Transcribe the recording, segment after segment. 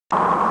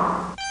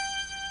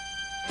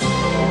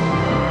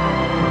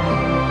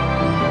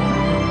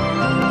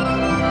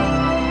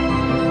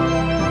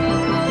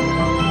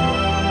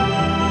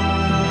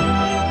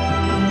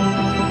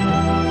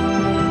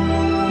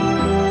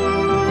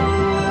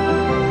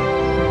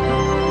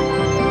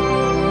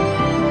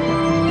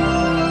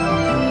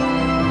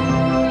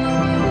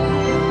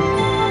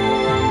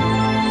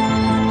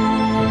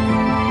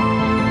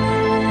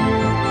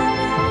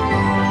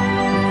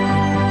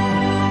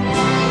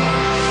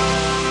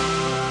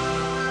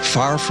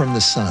Far from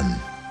the sun,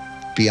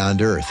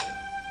 beyond Earth,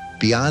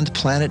 beyond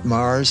planet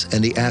Mars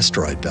and the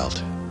asteroid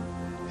belt,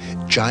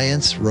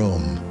 giants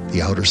roam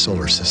the outer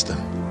solar system.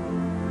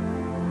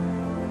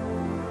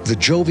 The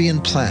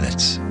Jovian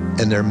planets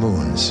and their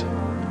moons,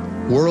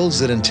 worlds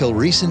that until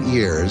recent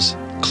years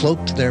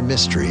cloaked their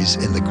mysteries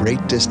in the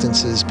great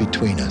distances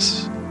between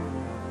us.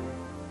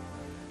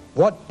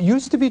 What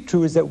used to be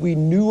true is that we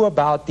knew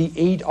about the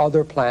 8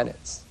 other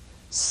planets.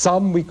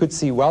 Some we could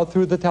see well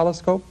through the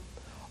telescope.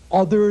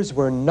 Others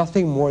were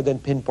nothing more than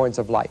pinpoints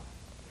of light.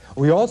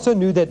 We also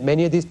knew that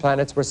many of these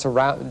planets were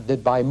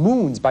surrounded by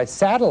moons, by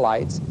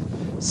satellites.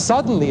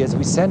 Suddenly, as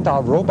we sent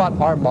our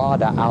robot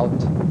armada out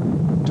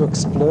to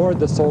explore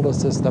the solar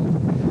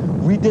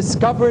system, we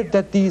discovered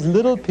that these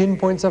little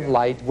pinpoints of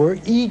light were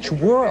each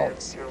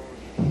worlds,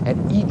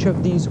 and each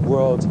of these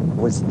worlds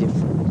was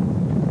different.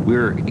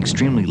 We're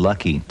extremely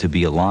lucky to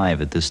be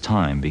alive at this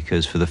time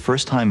because for the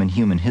first time in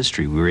human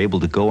history, we were able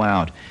to go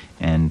out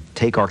and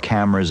take our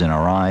cameras and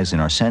our eyes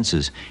and our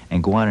senses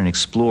and go out and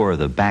explore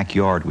the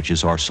backyard, which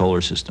is our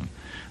solar system.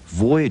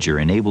 Voyager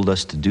enabled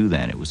us to do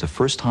that. It was the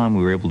first time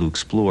we were able to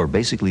explore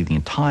basically the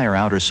entire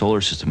outer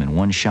solar system in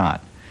one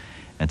shot.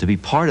 And to be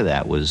part of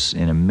that was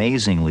an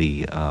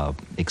amazingly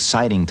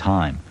exciting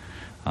time.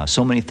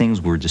 So many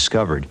things were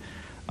discovered.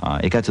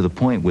 It got to the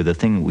point where the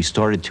thing that we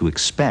started to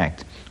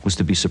expect was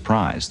to be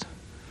surprised.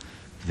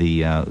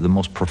 The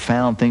most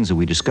profound things that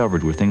we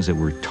discovered were things that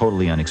were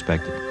totally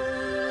unexpected.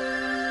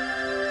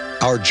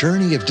 Our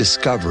journey of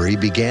discovery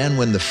began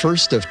when the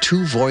first of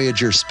 2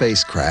 Voyager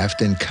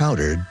spacecraft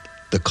encountered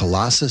the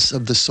colossus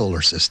of the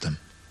solar system.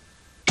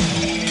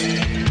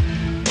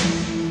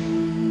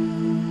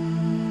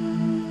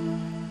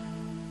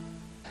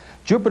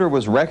 Jupiter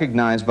was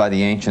recognized by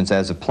the ancients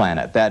as a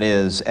planet, that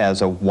is,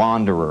 as a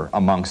wanderer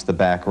amongst the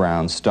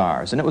background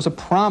stars. And it was a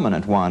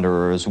prominent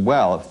wanderer as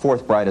well,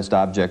 4th brightest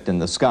object in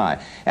the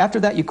sky. After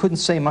that, you couldn't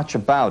say much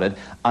about it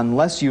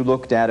unless you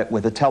looked at it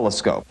with a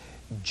telescope.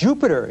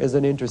 Jupiter is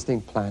an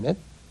interesting planet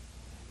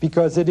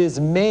because it is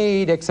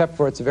made, except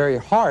for its very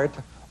heart,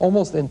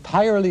 almost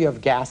entirely of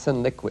gas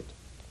and liquid.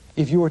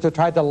 If you were to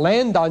try to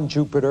land on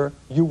Jupiter,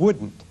 you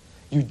wouldn't.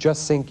 You'd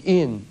just sink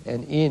in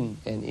and in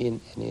and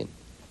in and in.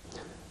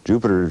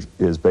 Jupiter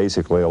is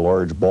basically a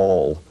large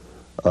ball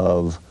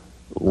of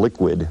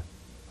liquid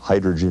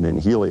hydrogen and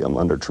helium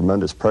under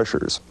tremendous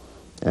pressures.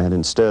 And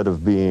instead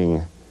of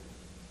being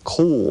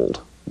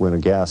cold when a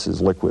gas is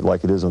liquid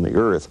like it is on the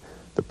Earth,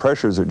 the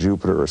pressures at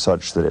Jupiter are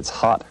such that it's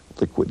hot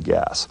liquid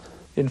gas.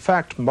 In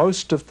fact,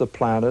 most of the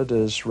planet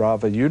is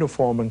rather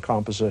uniform in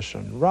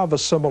composition, rather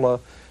similar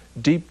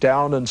deep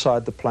down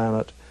inside the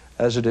planet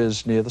as it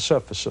is near the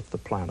surface of the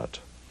planet.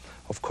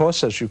 Of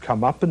course, as you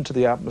come up into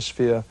the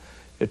atmosphere,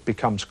 it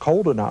becomes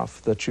cold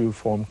enough that you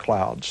form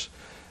clouds.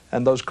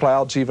 And those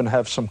clouds even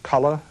have some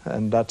color,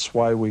 and that's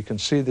why we can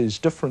see these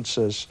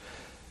differences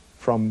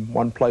from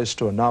one place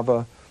to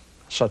another,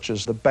 such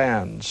as the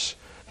bands.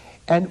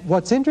 And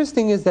what's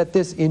interesting is that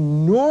this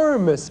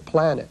enormous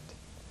planet,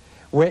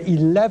 where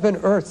 11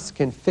 Earths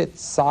can fit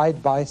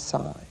side by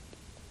side,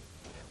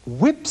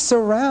 whips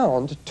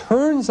around,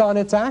 turns on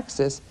its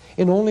axis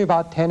in only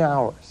about 10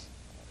 hours.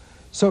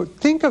 So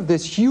think of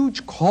this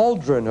huge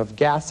cauldron of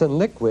gas and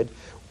liquid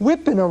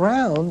whipping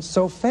around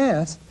so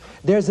fast,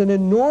 there's an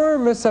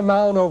enormous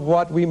amount of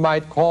what we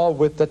might call,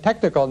 with the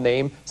technical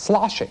name,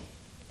 sloshing.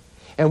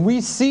 And we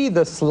see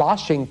the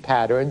sloshing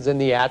patterns in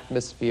the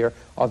atmosphere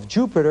of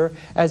Jupiter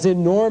as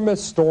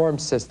enormous storm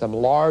system,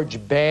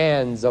 large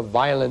bands of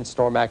violent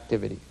storm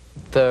activity.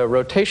 The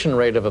rotation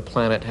rate of a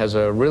planet has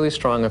a really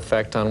strong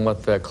effect on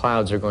what the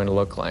clouds are going to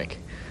look like.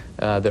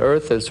 The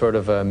Earth is sort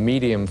of a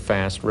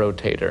medium-fast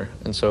rotator,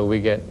 and so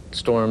we get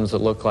storms that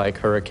look like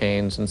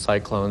hurricanes and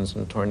cyclones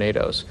and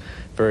tornadoes,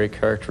 very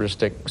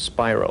characteristic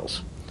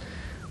spirals.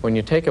 When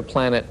you take a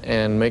planet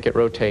and make it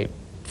rotate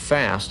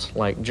fast,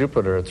 like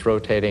Jupiter, it's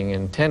rotating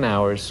in 10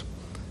 hours,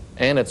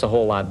 and it's a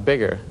whole lot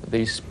bigger,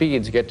 these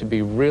speeds get to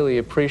be really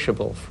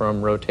appreciable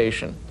from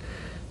rotation.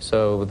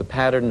 So the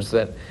patterns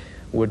that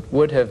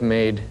would have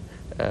made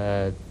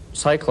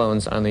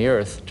cyclones on the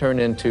Earth turn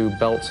into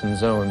belts and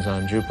zones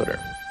on Jupiter.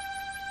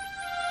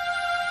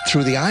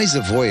 Through the eyes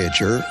of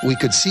Voyager, we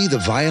could see the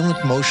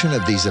violent motion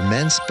of these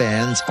immense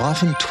bands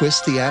often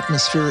twist the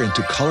atmosphere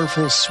into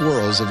colorful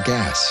swirls of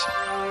gas,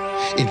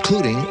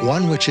 including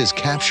one which has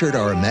captured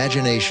our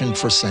imagination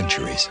for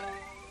centuries.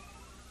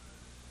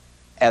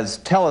 As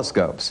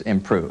telescopes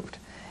improved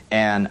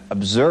and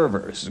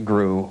observers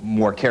grew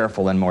more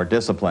careful and more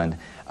disciplined,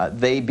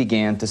 they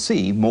began to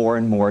see more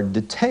and more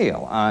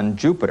detail on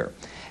Jupiter.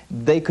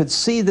 they could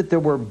see that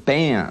there were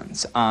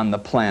bands on the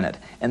planet,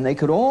 and they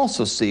could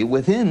also see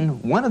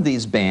within one of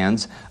these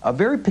bands a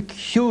very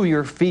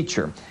peculiar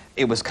feature.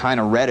 It was kind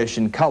of reddish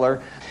in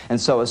color, and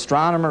so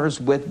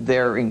astronomers, with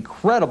their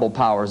incredible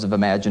powers of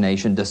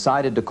imagination,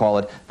 decided to call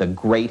it the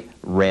Great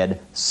Red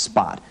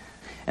Spot.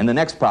 And the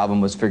next problem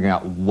was figuring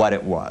out what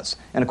it was,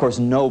 and of course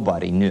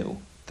nobody knew.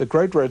 The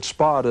Great Red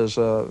Spot is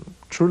a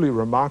truly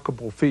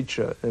remarkable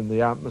feature in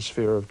the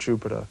atmosphere of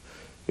Jupiter.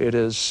 It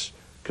is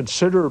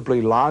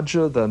considerably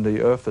larger than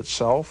the Earth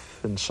itself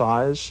in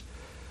size,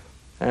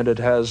 and it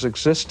has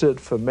existed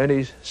for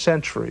many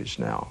centuries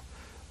now,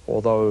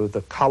 although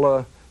the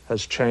color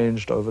has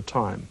changed over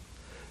time.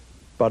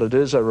 But it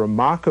is a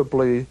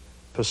remarkably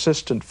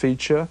persistent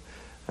feature,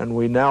 and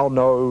we now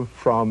know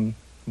from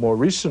more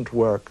recent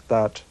work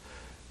that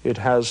it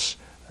has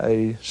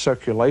a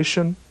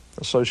circulation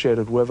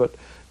associated with it,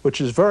 which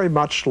is very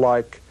much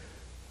like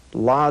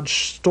large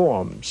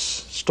storm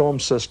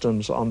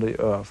systems on the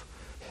Earth.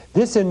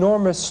 This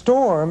enormous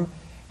storm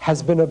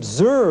has been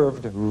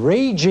observed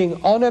raging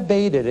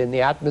unabated in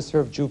the atmosphere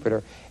of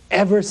Jupiter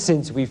ever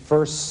since we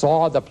first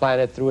saw the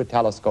planet through a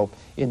telescope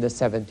in the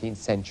 17th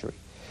century.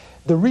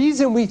 The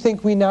reason we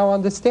think we now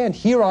understand,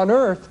 here on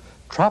Earth,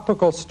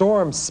 tropical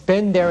storms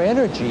spend their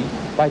energy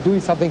by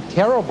doing something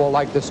terrible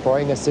like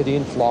destroying a city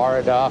in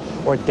Florida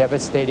or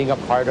devastating a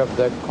part of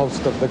the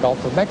coast of the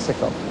Gulf of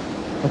Mexico.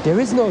 But there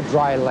is no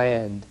dry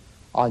land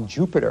on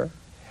Jupiter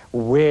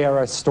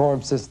where a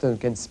storm system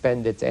can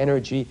spend its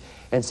energy,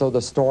 and so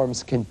the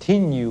storms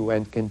continue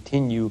and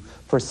continue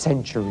for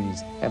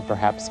centuries and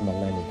perhaps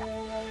millennia.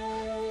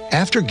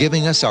 After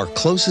giving us our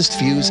closest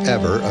views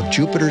ever of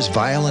Jupiter's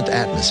violent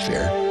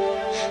atmosphere,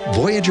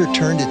 Voyager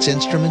turned its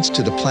instruments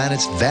to the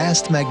planet's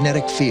vast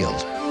magnetic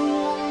field.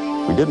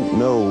 We didn't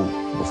know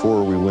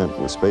before we went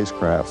with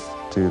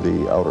spacecraft to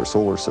the outer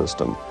solar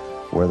system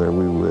whether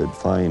we would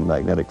find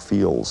magnetic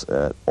fields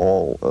at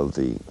all of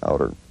the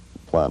outer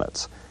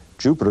planets.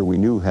 Jupiter, we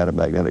knew, had a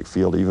magnetic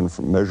field even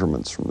from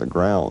measurements from the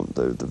ground.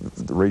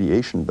 The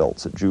radiation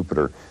belts at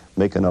Jupiter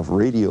make enough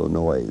radio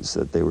noise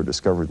that they were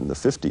discovered in the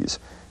 50s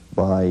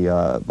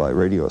by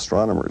radio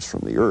astronomers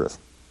from the Earth.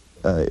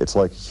 It's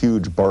like a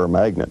huge bar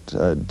magnet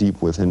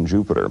deep within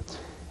Jupiter.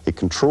 It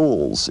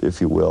controls,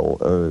 if you will,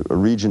 a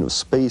region of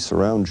space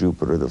around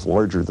Jupiter that's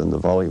larger than the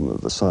volume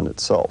of the Sun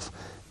itself.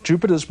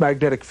 Jupiter's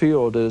magnetic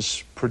field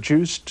is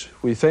produced,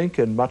 we think,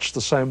 in much the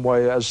same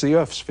way as the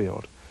Earth's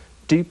field.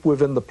 Deep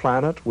within the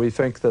planet, we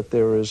think that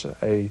there is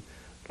a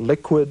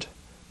liquid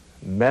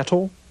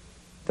metal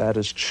that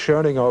is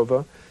churning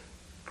over,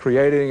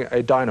 creating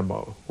a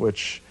dynamo,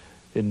 which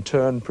in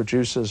turn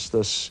produces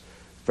this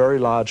very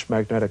large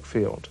magnetic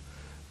field.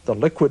 The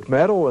liquid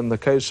metal, in the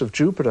case of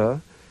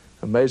Jupiter,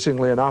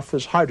 amazingly enough,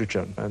 is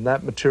hydrogen, and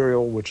that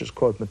material, which is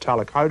called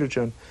metallic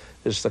hydrogen,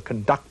 is the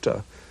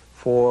conductor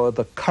for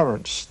the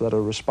currents that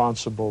are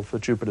responsible for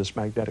Jupiter's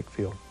magnetic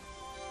field.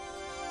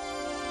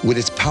 With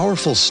its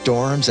powerful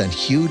storms and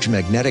huge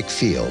magnetic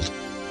field,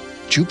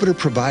 Jupiter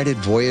provided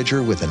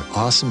Voyager with an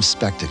awesome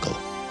spectacle.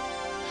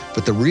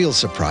 But the real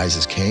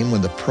surprises came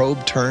when the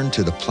probe turned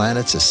to the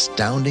planet's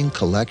astounding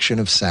collection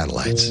of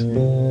satellites.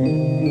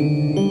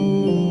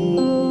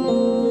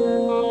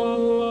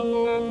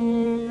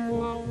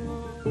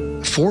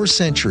 4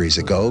 centuries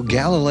ago,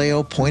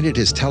 Galileo pointed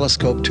his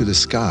telescope to the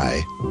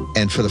sky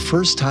and for the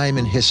first time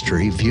in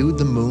history viewed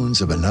the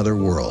moons of another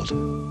world.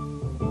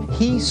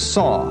 He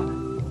saw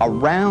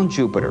around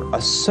Jupiter,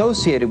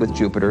 associated with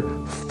Jupiter,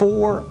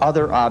 4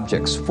 other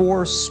objects,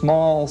 4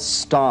 small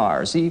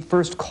stars. He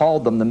first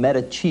called them the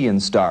Medicean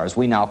stars.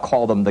 We now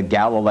call them the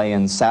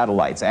Galilean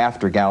satellites,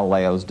 after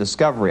Galileo's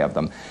discovery of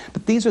them.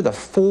 But these are the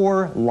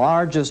 4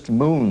 largest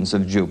moons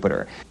of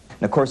Jupiter.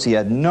 And of course, he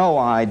had no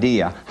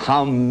idea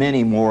how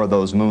many more of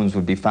those moons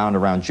would be found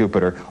around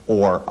Jupiter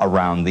or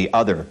around the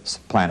other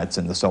planets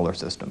in the solar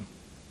system.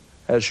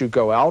 As you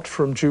go out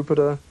from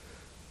Jupiter,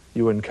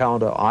 you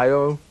encounter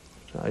Io,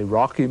 a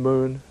rocky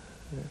moon,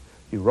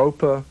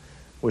 Europa,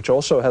 which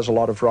also has a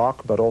lot of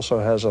rock, but also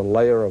has a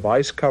layer of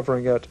ice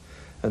covering it,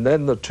 and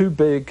then the 2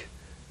 big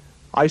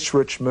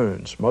ice-rich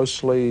moons,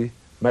 mostly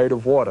made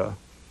of water,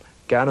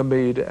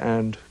 Ganymede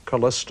and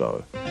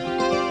Callisto.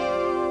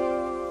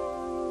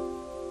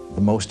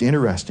 The most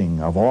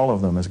interesting of all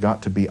of them has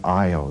got to be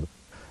Io.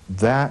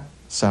 That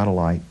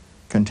satellite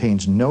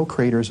contains no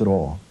craters at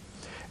all,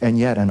 and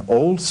yet an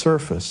old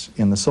surface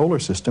in the solar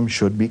system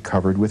should be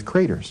covered with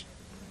craters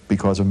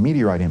because of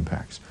meteorite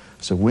impacts.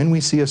 So when we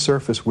see a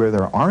surface where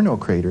there are no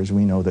craters,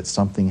 we know that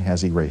something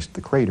has erased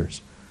the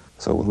craters.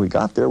 So when we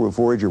got there with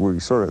Voyager, we were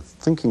sort of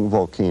thinking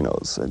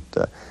volcanoes,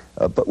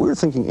 but we were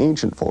thinking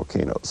ancient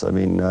volcanoes. I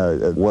mean,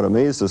 what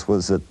amazed us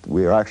was that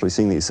we were actually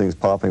seeing these things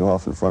popping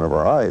off in front of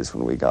our eyes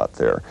when we got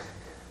there.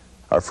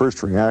 Our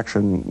first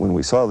reaction when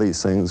we saw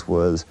these things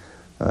was,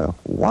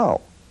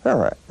 wow,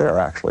 they're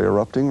actually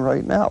erupting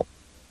right now.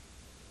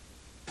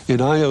 In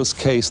Io's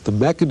case, the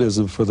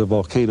mechanism for the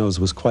volcanoes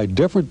was quite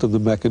different than the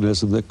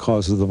mechanism that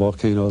causes the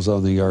volcanoes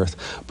on the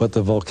Earth, but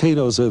the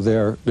volcanoes are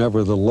there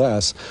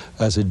nevertheless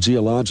as a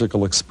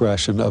geological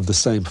expression of the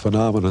same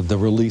phenomenon, the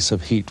release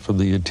of heat from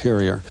the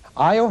interior.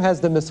 Io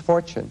has the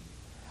misfortune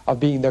of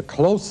being the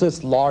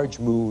closest large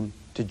moon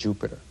to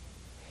Jupiter.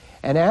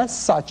 And as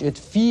such, it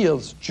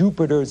feels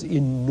Jupiter's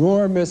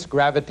enormous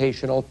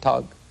gravitational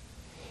tug.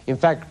 In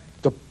fact,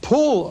 the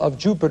pull of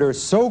Jupiter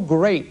is so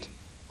great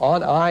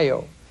on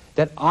Io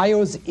that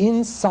Io's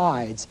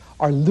insides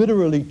are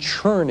literally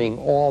churning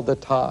all the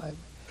time.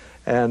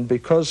 And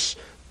because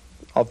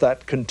of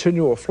that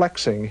continual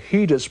flexing,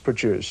 heat is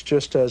produced,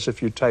 just as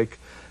if you take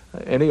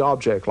any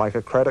object like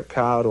a credit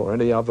card or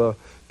any other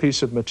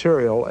piece of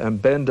material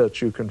and bend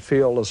it, you can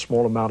feel a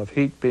small amount of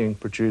heat being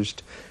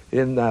produced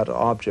in that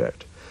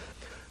object.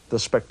 The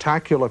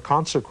spectacular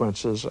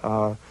consequences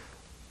are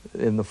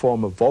in the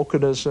form of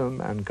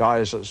volcanism and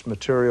geysers,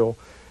 material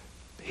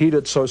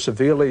heated so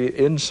severely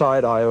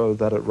inside Io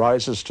that it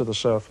rises to the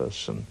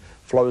surface and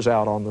flows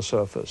out on the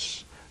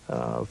surface.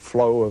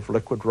 Flow of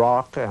liquid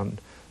rock and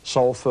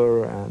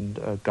sulfur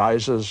and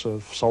geysers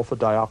of sulfur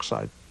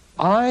dioxide.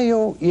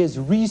 Io is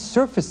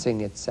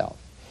resurfacing itself.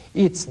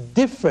 It's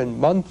different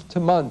month to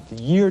month,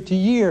 year to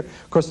year,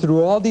 because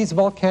through all these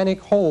volcanic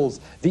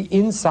holes, the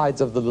insides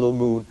of the little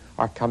moon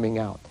are coming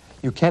out.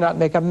 You cannot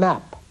make a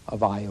map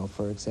of Io,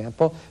 for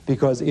example,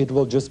 because it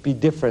will just be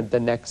different the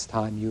next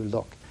time you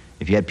look.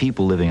 If you had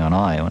people living on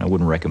Io, and I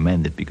wouldn't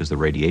recommend it because the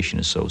radiation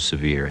is so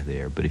severe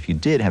there, but if you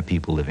did have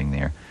people living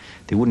there,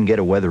 they wouldn't get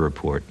a weather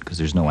report because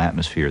there's no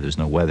atmosphere, there's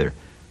no weather,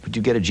 but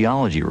you get a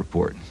geology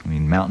report. I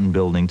mean, mountain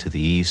building to the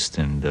east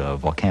and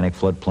volcanic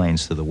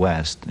floodplains to the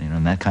west, you know,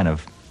 and that kind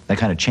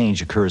of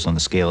change occurs on the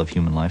scale of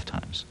human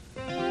lifetimes.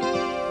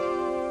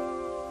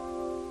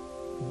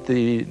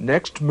 The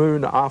next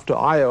moon after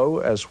Io,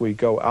 as we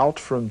go out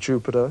from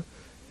Jupiter,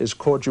 is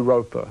called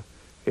Europa.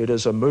 It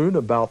is a moon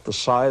about the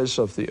size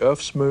of the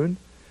Earth's moon.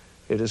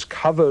 It is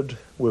covered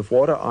with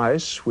water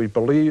ice. We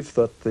believe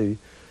that the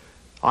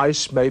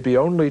ice may be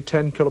only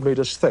 10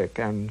 kilometers thick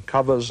and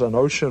covers an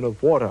ocean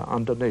of water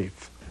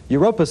underneath.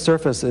 Europa's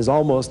surface is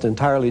almost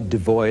entirely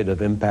devoid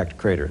of impact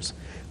craters.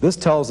 This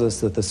tells us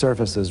that the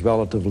surface is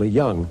relatively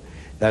young.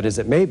 That is,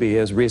 it may be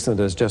as recent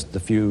as just a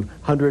few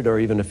hundred or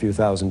even a few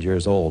thousand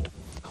years old.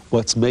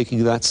 What's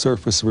making that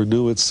surface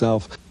renew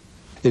itself?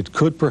 It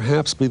could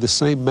perhaps be the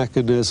same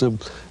mechanism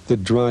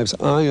that drives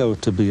Io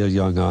to be a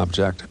young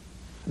object.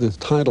 The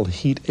tidal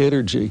heat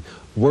energy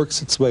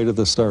works its way to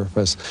the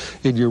surface.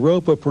 In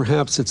Europa,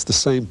 perhaps it's the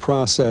same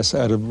process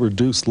at a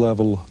reduced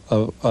level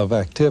of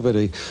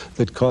activity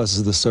that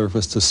causes the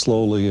surface to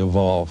slowly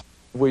evolve.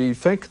 We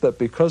think that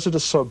because it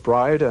is so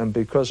bright and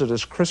because it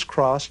is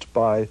crisscrossed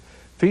by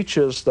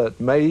features that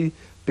may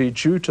be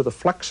due to the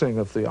flexing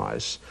of the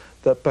ice,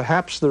 that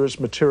perhaps there is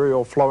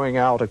material flowing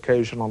out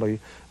occasionally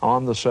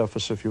on the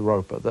surface of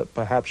Europa, that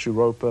perhaps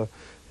Europa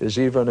is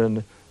even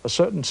in a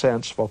certain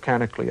sense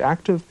volcanically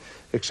active,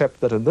 except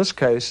that in this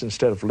case,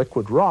 instead of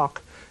liquid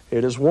rock,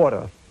 it is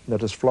water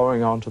that is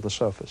flowing onto the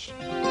surface.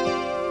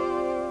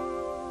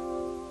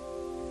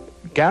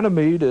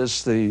 Ganymede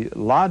is the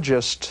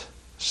largest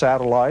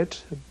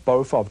satellite,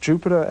 both of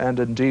Jupiter and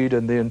indeed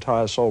in the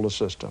entire solar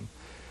system.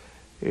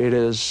 It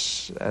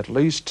is at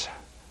least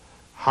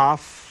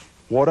half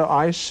water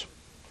ice.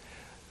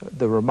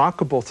 The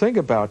remarkable thing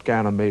about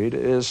Ganymede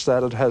is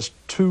that it has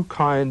two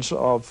kinds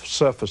of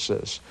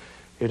surfaces.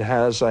 It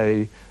has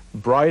a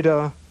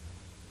brighter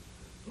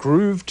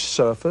grooved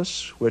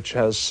surface, which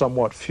has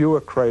somewhat fewer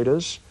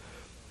craters,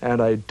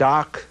 and a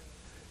dark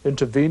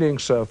intervening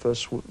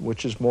surface,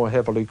 which is more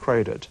heavily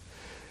cratered.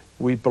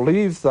 We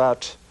believe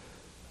that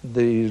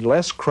the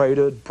less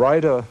cratered,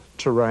 brighter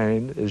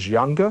terrain is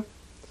younger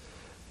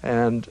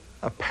and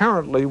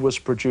apparently was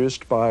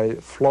produced by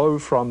flow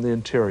from the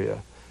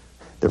interior.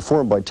 They're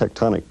formed by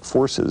tectonic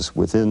forces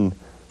within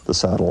the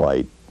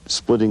satellite,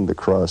 splitting the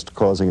crust,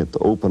 causing it to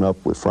open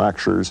up with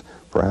fractures,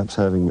 perhaps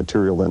having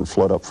material then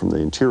flood up from the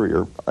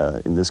interior,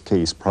 in this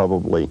case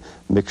probably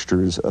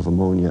mixtures of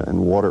ammonia and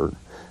water,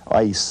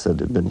 ice that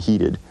had been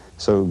heated.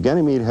 So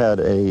Ganymede had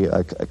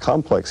a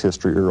complex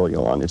history early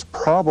on. It's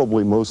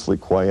probably mostly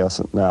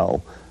quiescent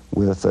now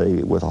with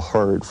a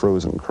hard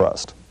frozen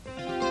crust.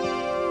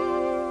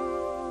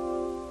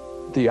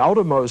 The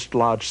outermost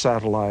large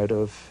satellite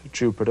of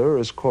Jupiter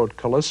is called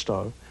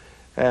Callisto,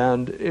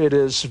 and it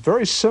is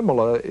very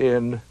similar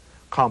in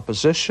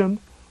composition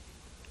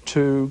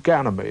to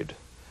Ganymede,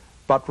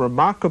 but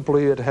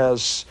remarkably it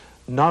has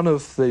none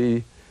of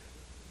the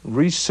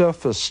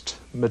resurfaced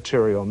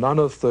material, none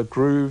of the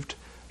grooved,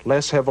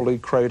 less heavily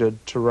cratered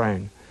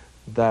terrain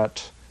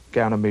that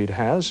Ganymede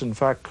has. In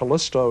fact,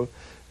 Callisto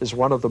is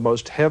one of the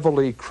most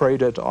heavily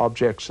cratered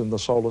objects in the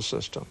solar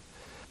system.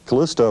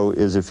 Callisto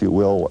is, if you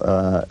will,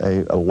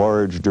 a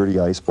large, dirty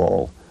ice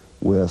ball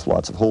with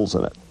lots of holes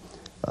in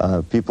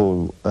it.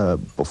 People,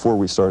 before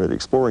we started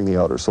exploring the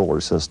outer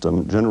solar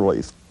system,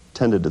 generally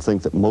tended to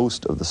think that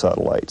most of the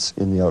satellites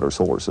in the outer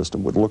solar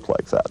system would look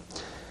like that.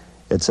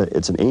 It's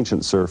an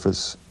ancient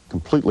surface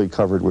completely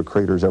covered with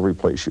craters every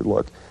place you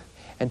look.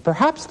 And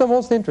perhaps the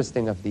most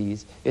interesting of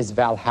these is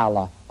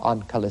Valhalla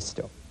on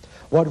Callisto.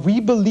 What we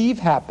believe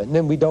happened,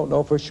 and we don't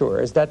know for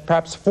sure, is that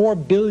perhaps 4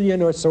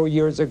 billion or so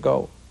years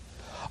ago,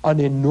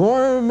 an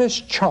enormous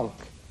chunk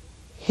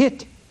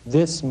hit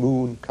this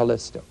moon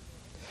Callisto.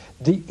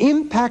 The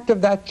impact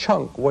of that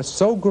chunk was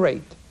so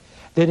great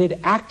that it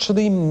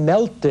actually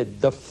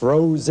melted the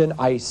frozen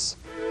ice.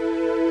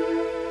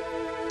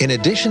 In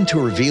addition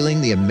to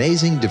revealing the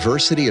amazing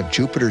diversity of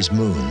Jupiter's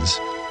moons,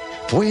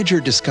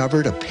 Voyager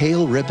discovered a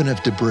pale ribbon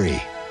of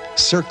debris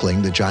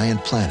circling the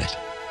giant planet.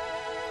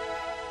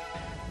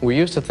 We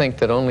used to think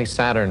that only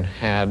Saturn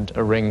had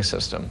a ring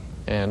system,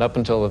 and up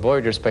until the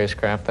Voyager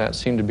spacecraft, that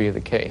seemed to be the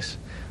case.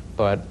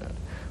 But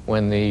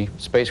when the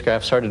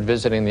spacecraft started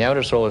visiting the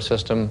outer solar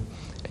system,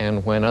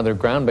 and when other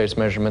ground-based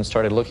measurements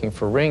started looking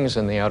for rings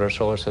in the outer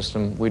solar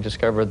system, we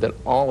discovered that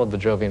all of the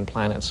Jovian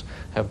planets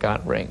have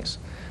got rings.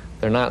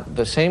 They're not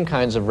the same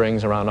kinds of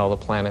rings around all the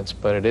planets,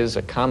 but it is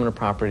a common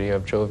property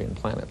of Jovian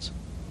planets.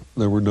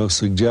 There were no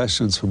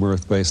suggestions from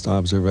Earth-based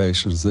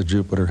observations that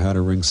Jupiter had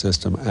a ring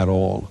system at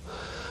all.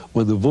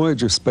 When the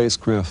Voyager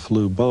spacecraft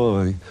flew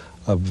by,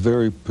 a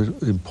very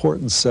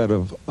important set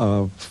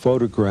of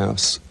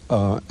photographs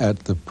at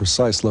the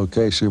precise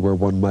location where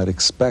one might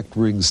expect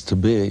rings to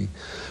be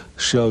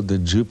showed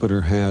that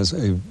Jupiter has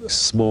a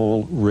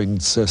small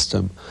ringed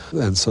system.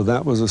 And so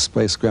that was a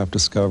spacecraft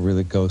discovery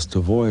that goes to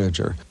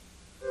Voyager.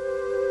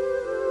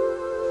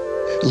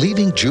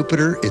 Leaving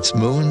Jupiter, its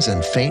moons,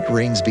 and faint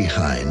rings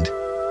behind,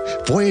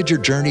 Voyager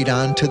journeyed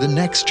on to the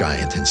next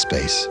giant in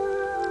space,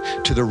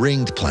 to the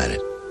ringed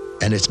planet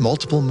and its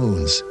multiple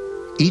moons,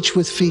 each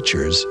with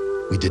features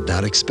we did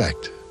not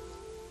expect.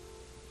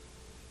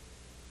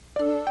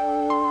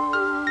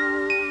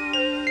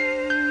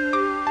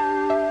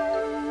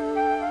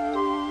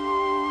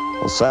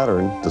 Well,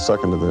 Saturn, the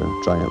second of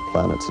the giant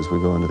planets as we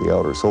go into the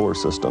outer solar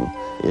system,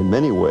 in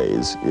many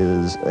ways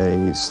is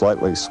a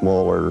slightly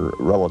smaller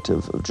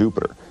relative of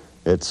Jupiter.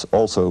 It's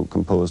also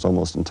composed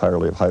almost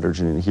entirely of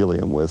hydrogen and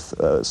helium with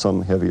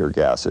some heavier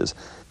gases.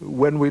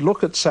 When we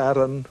look at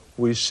Saturn,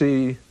 we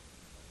see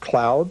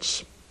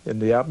clouds in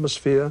the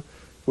atmosphere,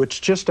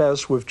 which, just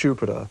as with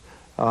Jupiter,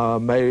 are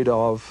made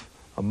of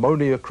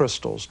ammonia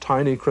crystals,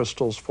 tiny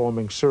crystals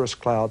forming cirrus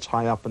clouds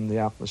high up in the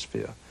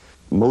atmosphere.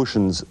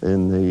 Motions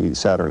in the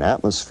Saturn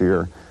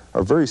atmosphere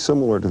are very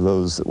similar to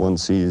those that one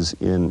sees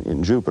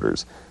in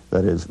Jupiter's.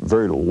 That is,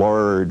 very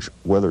large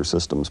weather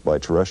systems by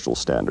terrestrial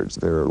standards.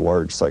 They're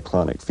large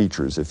cyclonic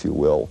features, if you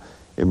will,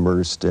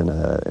 immersed in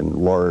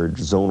large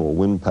zonal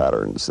wind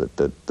patterns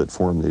that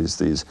form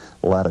these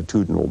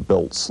latitudinal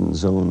belts and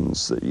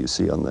zones that you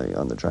see on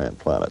the giant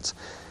planets.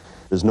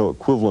 There's no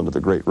equivalent of the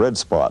Great Red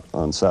Spot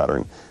on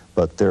Saturn,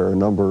 but there are a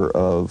number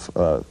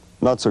of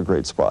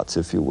not-so-great spots,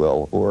 if you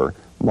will, or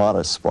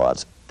modest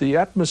spots. The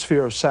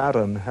atmosphere of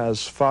Saturn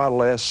has far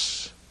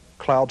less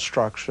cloud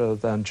structure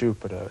than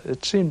Jupiter.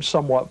 It seems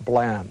somewhat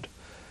bland,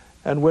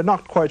 and we're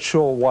not quite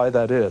sure why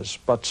that is,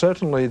 but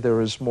certainly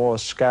there is more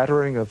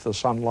scattering of the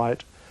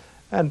sunlight,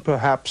 and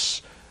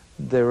perhaps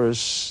there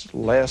is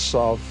less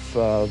of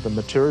the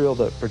material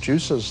that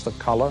produces the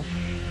color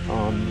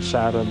on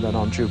Saturn than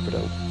on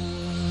Jupiter.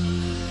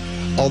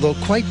 Although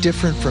quite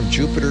different from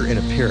Jupiter in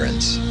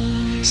appearance,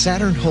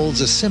 Saturn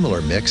holds a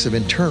similar mix of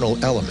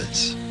internal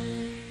elements.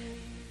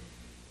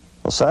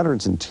 Well,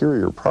 Saturn's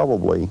interior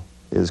probably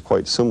is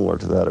quite similar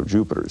to that of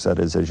Jupiter's. That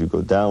is, as you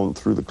go down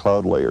through the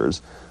cloud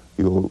layers,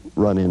 you'll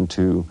run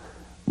into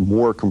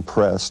more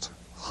compressed,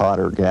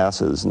 hotter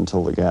gases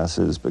until the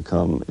gases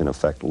become, in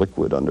effect,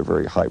 liquid under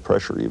very high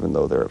pressure, even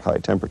though they're at high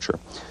temperature.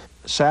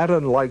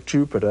 Saturn, like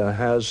Jupiter,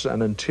 has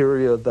an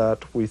interior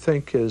that we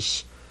think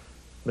is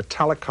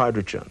metallic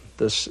hydrogen,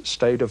 this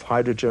state of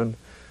hydrogen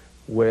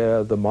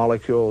where the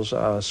molecules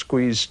are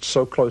squeezed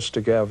so close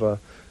together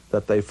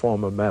that they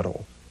form a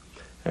metal.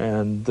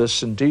 And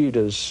this indeed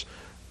is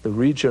the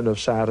region of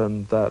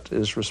Saturn that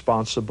is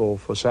responsible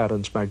for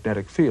Saturn's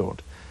magnetic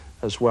field,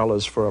 as well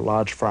as for a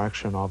large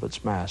fraction of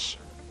its mass.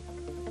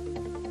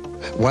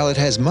 While it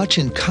has much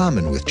in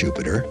common with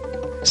Jupiter,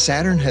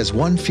 Saturn has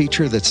one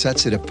feature that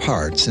sets it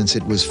apart since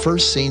it was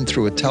first seen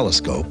through a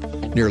telescope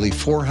nearly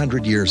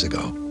 400 years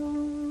ago.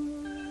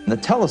 The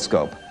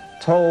telescope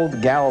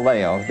told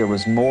Galileo there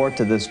was more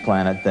to this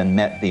planet than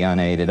met the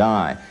unaided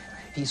eye.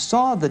 He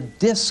saw the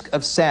disk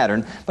of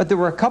Saturn, but there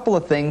were a couple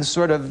of things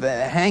sort of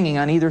hanging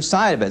on either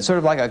side of it, sort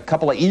of like a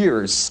couple of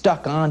ears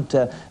stuck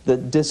onto the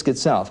disk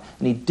itself,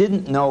 and he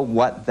didn't know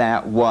what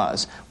that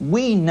was.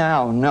 We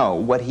now know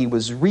what he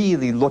was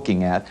really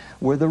looking at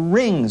were the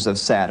rings of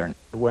Saturn.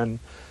 When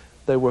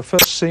they were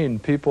first seen,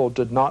 people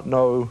did not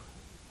know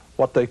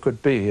what they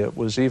could be. It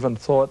was even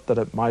thought that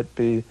it might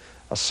be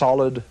a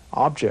solid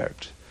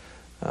object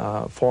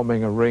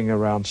forming a ring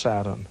around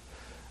Saturn.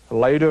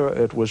 Later,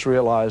 it was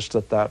realized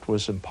that that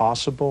was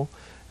impossible,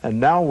 and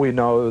now we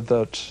know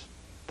that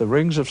the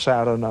rings of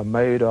Saturn are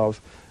made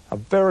of a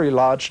very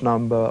large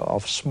number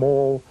of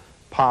small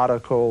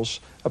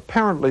particles,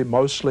 apparently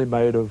mostly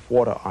made of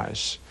water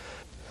ice.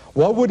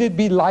 What would it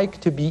be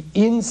like to be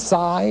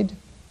inside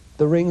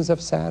the rings of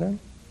Saturn?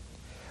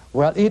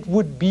 Well, it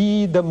would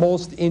be the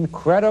most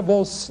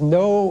incredible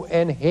snow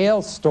and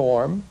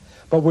hailstorm,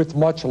 but with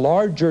much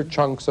larger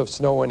chunks of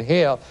snow and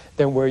hail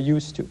than we're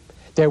used to.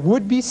 There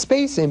would be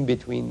space in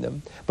between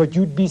them, but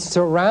you'd be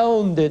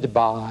surrounded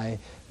by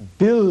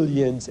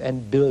billions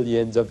and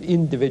billions of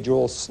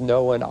individual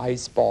snow and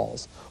ice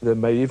balls. There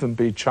may even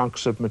be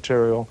chunks of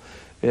material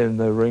in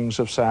the rings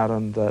of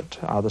Saturn that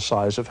are the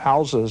size of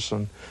houses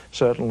and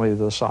certainly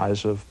the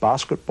size of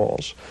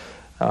basketballs.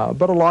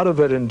 But a lot of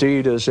it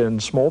indeed is in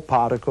small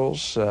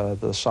particles,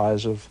 the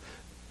size of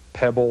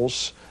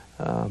pebbles,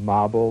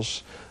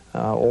 marbles,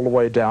 all the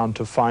way down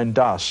to fine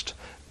dust.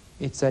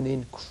 It's an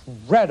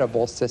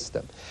incredible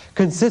system,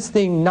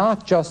 consisting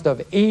not just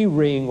of a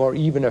ring or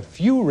even a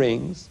few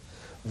rings.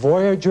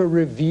 Voyager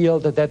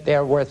revealed that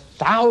there were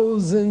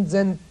thousands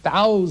and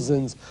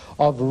thousands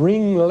of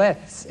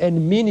ringlets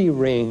and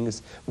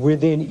mini-rings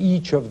within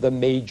each of the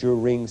major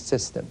ring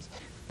systems.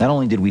 Not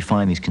only did we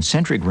find these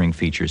concentric ring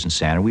features in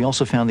Saturn, we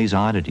also found these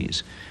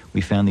oddities.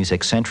 We found these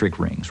eccentric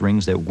rings,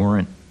 rings that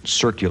weren't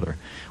circular.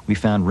 We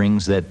found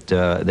rings that,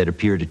 that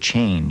appeared to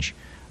change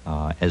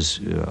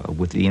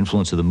with the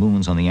influence of the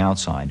moons on the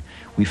outside.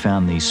 We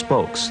found these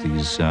spokes,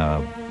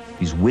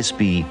 these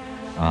wispy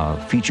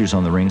features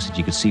on the rings that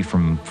you could see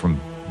from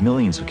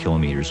millions of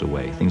kilometers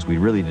away, things we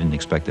really didn't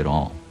expect at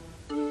all.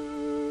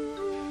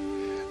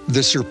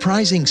 The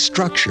surprising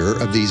structure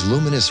of these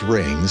luminous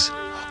rings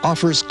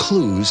offers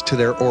clues to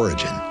their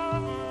origin.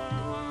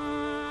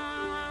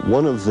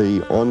 One of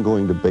the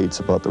ongoing debates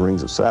about the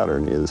rings of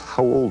Saturn is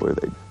how old are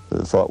they?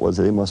 The thought was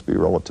they must be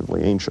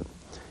relatively ancient.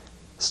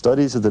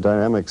 Studies of the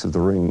dynamics of the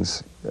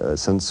rings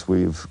since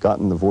we've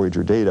gotten the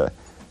Voyager data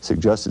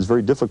suggest it's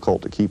very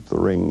difficult to keep the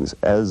rings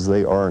as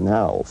they are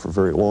now for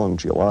very long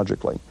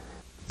geologically.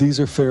 These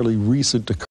are fairly recent